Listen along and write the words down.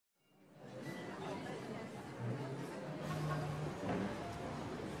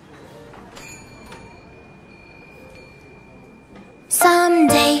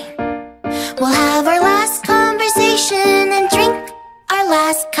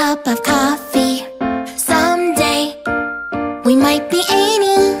cup of coffee. Someday we might be 80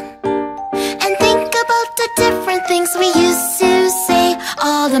 and think about the different things we used to say.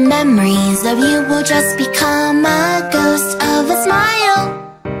 All the memories of you will just become a ghost of a smile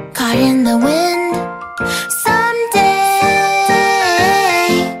caught in the wind. Someday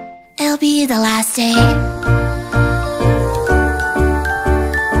it'll be the last day.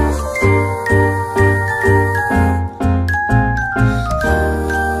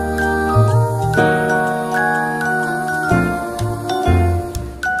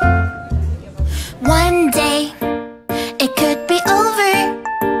 One day it could be over.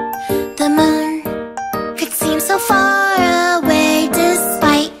 The moon could seem so far away,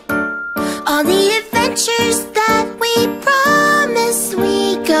 despite all the adventures that we promised we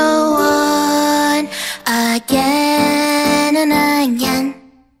go on again and again.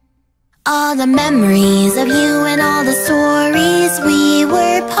 All the memories of you and all the stories we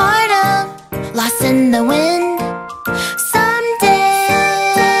were part of, lost in the wind. Someday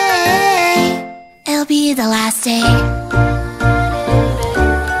it'll be the last day.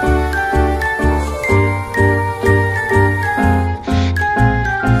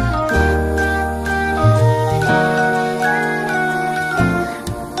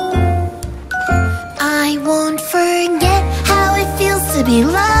 I won't forget how it feels to be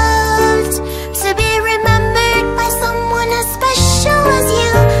loved, to be remembered by someone as special as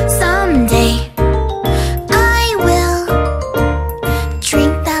you. Someday I will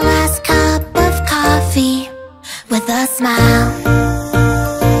drink that last cup of coffee with a smile.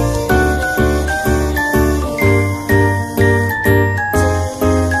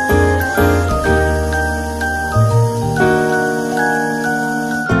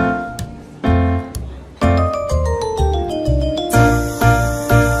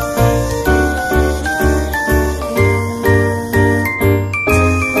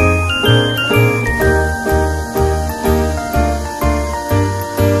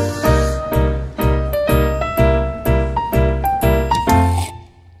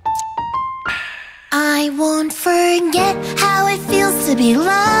 I won't forget how it feels to be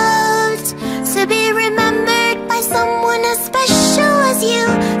loved, to be remembered by someone as special as you.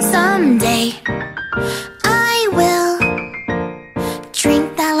 Someday I will drink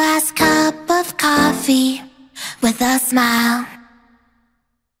that last cup of coffee with a smile.